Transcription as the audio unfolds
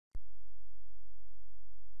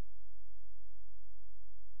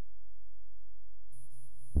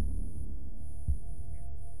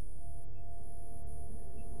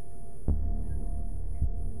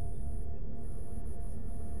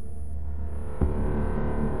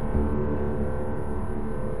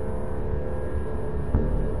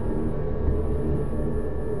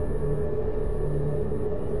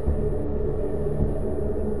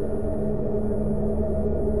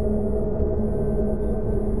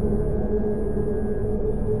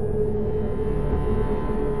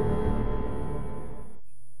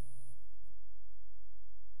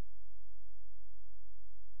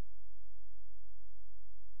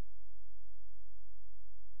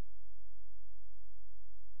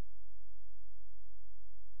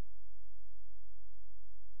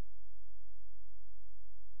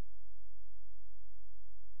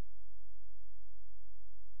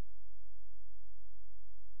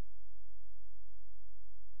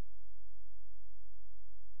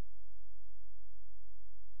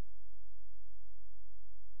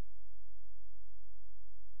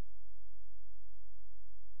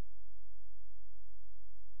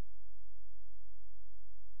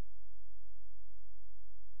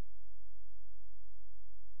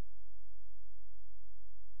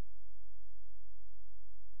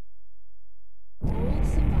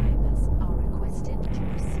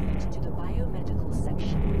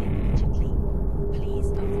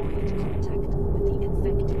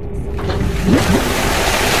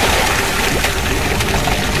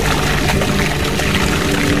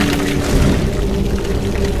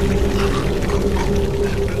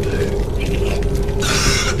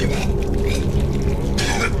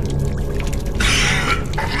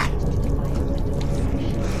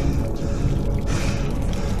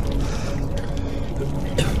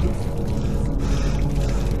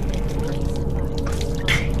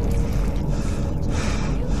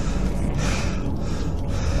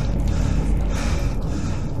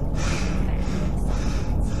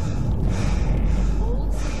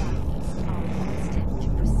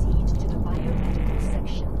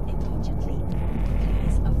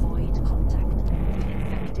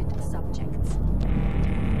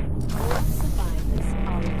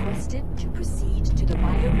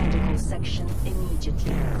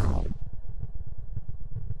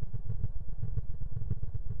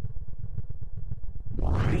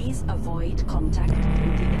Please avoid contact with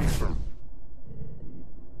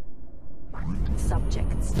the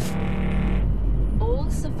subjects. All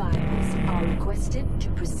survivors are requested to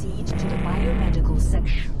proceed to the biomedical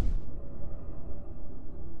section.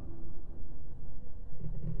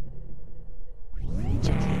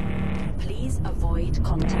 Please avoid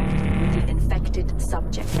contact with the infected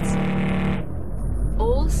subjects.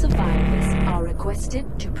 All survivors are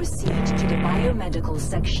requested to proceed to the biomedical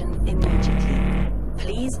section immediately.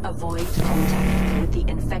 Please avoid contact with the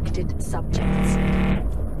infected subjects.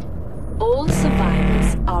 All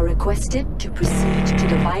survivors are requested to proceed to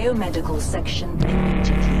the biomedical section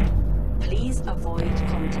immediately. Please avoid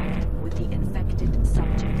contact with the infected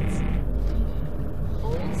subjects.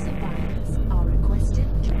 All survivors are requested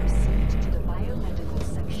to proceed to the biomedical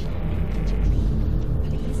section immediately.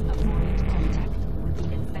 Please avoid contact with the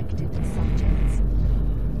infected subjects.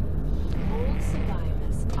 All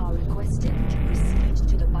survivors are requested to proceed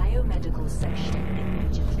to the biomedical section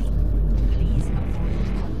immediately. Please avoid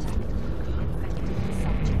contact with the infected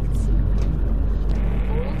subjects.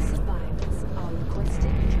 All survivors are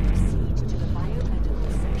requested to proceed to the biomedical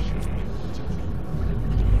section immediately. Please avoid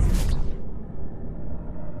contact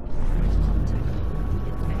with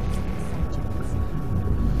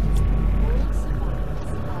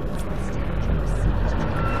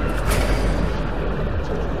the infected subjects.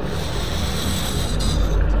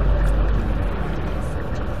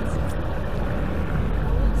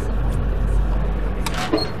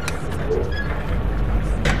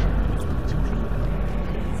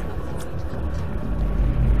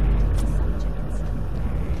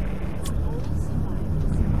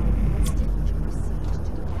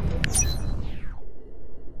 survivors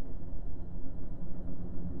are requested to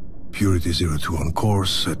proceed to the Purity 02 on course,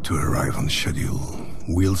 set to arrive on schedule.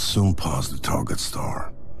 We'll soon pass the target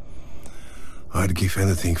star. I'd give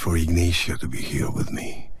anything for Ignatia to be here with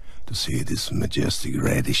me, to see this majestic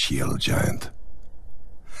reddish-yellow giant.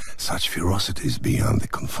 Such ferocity is beyond the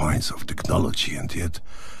confines of technology, and yet,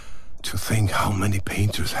 to think how many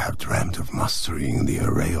painters have dreamt of mastering the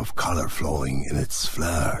array of color flowing in its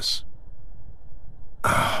flares.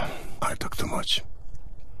 I talk too much.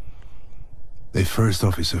 If First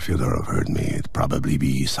Officer Fyodorov heard me, he'd probably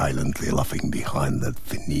be silently laughing behind that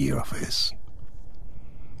veneer of his.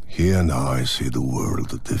 He and I see the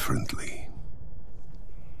world differently.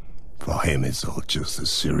 For him, it's all just a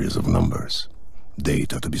series of numbers.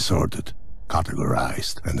 Data to be sorted,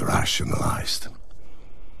 categorized, and rationalized.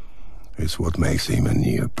 It's what makes him a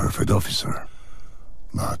near-perfect officer.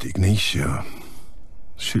 But Ignatia,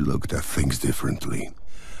 she looked at things differently.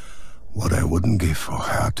 What I wouldn't give for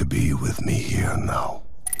her to be with me here now.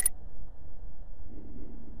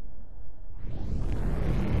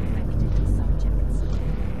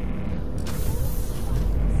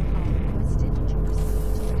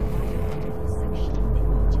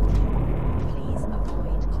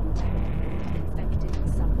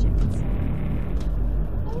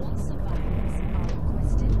 survivors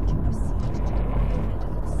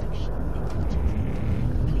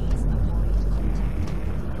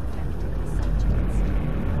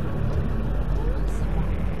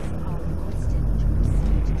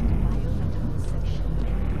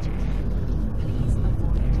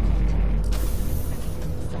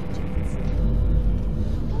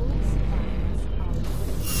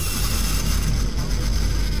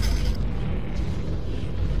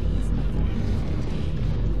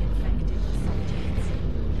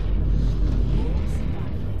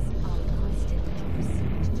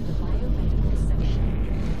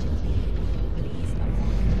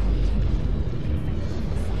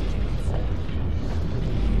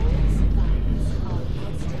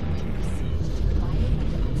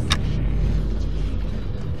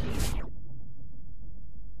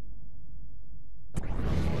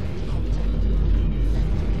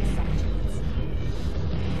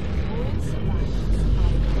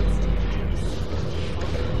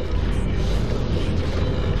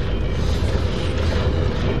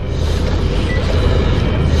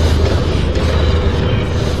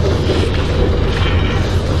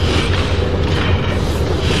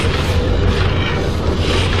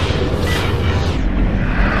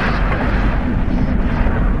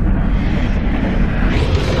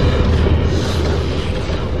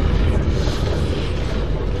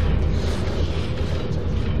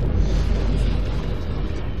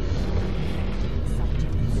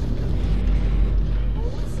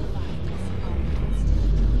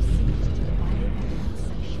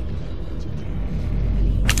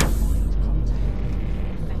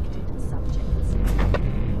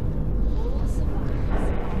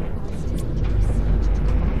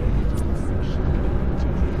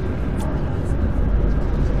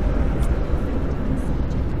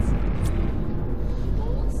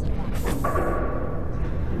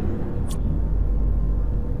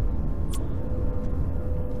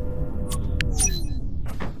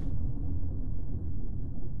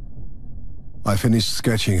I finished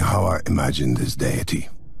sketching how I imagined this deity.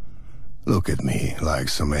 Look at me, like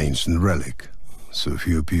some ancient relic. So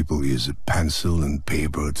few people use a pencil and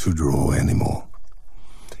paper to draw anymore.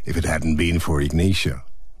 If it hadn't been for Ignatia,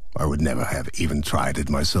 I would never have even tried it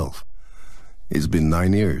myself. It's been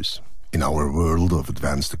 9 years. In our world of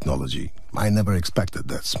advanced technology, I never expected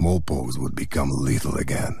that smallpox would become lethal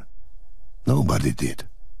again. Nobody did.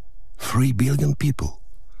 3 billion people.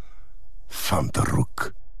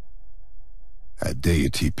 Phantaruk. A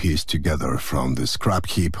deity pieced together from the scrap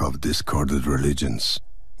heap of discarded religions.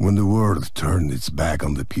 When the world turned its back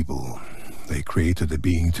on the people, they created a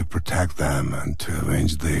being to protect them and to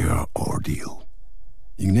avenge their ordeal.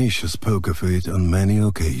 Ignatia spoke of it on many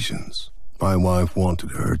occasions. My wife wanted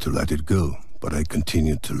her to let it go, but I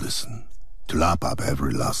continued to listen, to lap up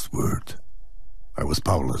every last word. I was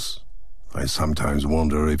powerless. I sometimes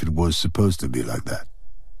wonder if it was supposed to be like that.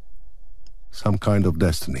 Some kind of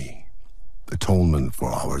destiny, atonement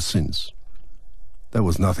for our sins. There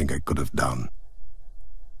was nothing I could have done.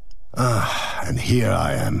 And here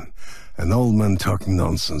I am, an old man talking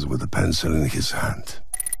nonsense with a pencil in his hand.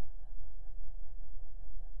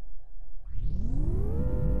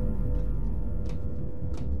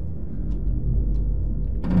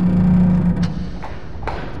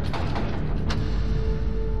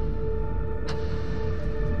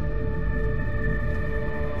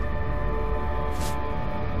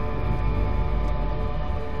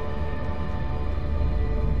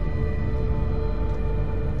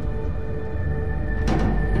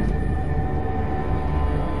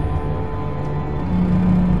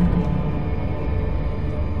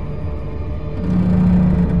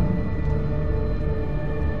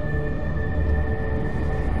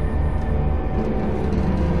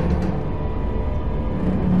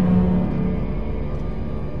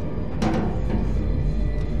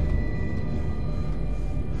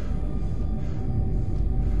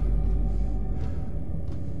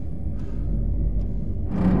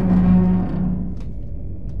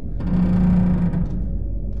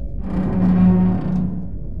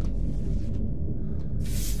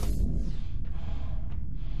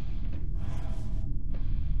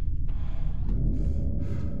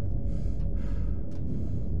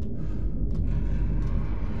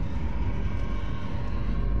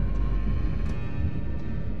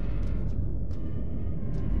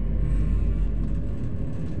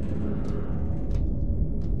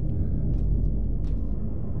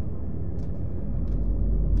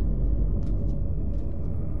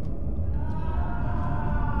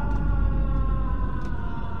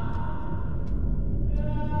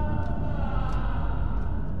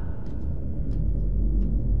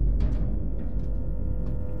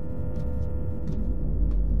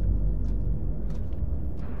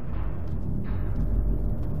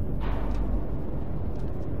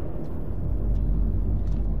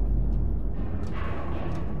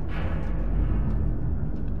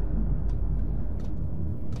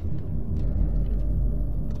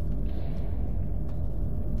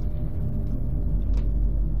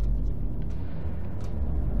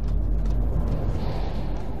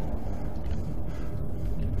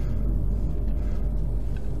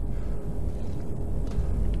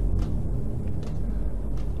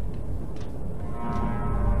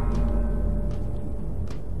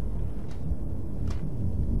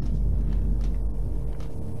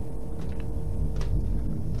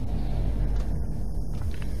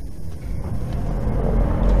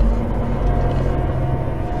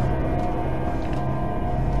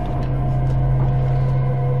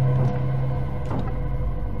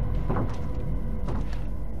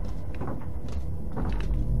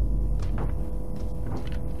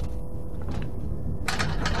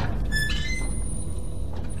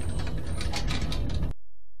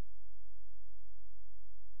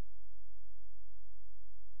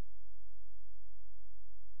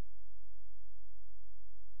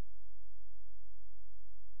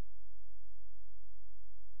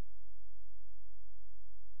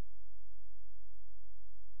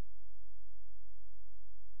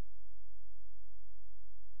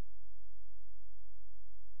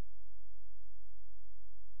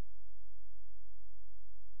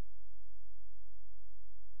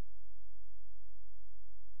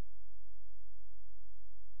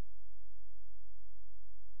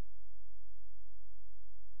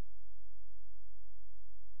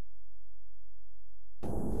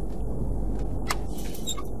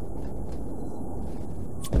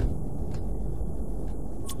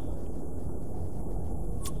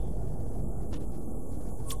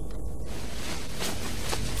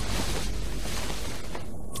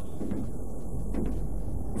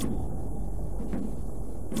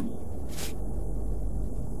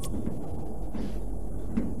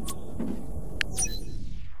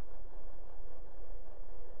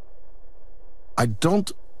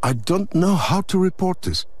 I don't know how to report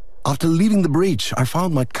this. After leaving the bridge, I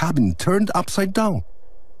found my cabin turned upside down.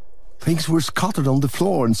 Things were scattered on the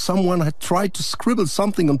floor, and someone had tried to scribble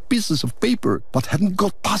something on pieces of paper, but hadn't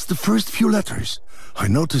got past the first few letters. I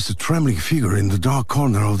noticed a trembling figure in the dark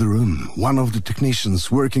corner of the room, one of the technicians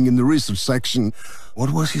working in the research section. What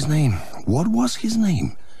was his name?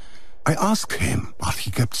 I asked him, but he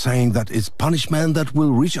kept saying that it's punishment that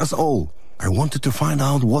will reach us all. I wanted to find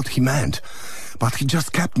out what he meant, but he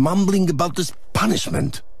just kept mumbling about this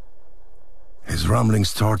punishment. His rumbling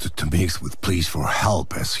started to mix with pleas for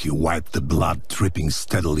help as he wiped the blood dripping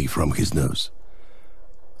steadily from his nose.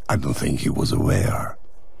 I don't think he was aware,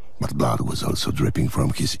 but blood was also dripping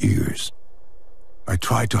from his ears. I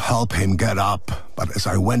tried to help him get up, but as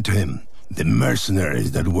I went to him, the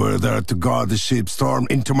mercenaries that were there to guard the ship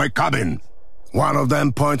stormed into my cabin. One of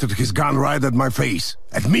them pointed his gun right at my face,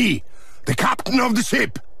 at me, the captain of the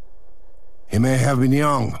ship. He may have been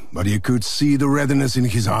young, but you could see the readiness in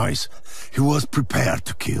his eyes. He was prepared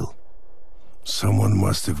to kill. Someone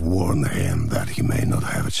must have warned him that he may not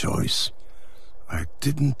have a choice. I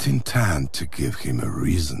didn't intend to give him a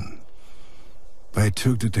reason. They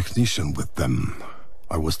took the technician with them.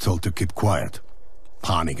 I was told to keep quiet.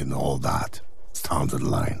 Panic and all that. Standard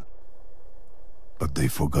line. But they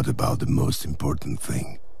forgot about the most important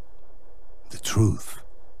thing. The truth.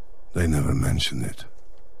 They never mentioned it.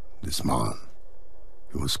 This man,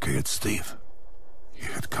 he was scared stiff. He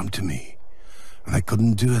had come to me, and I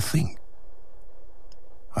couldn't do a thing.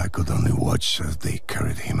 I could only watch as they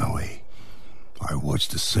carried him away. I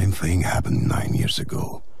watched the same thing happen 9 years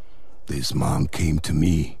ago. This man came to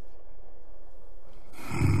me.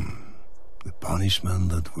 The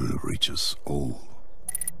punishment that will reach us all.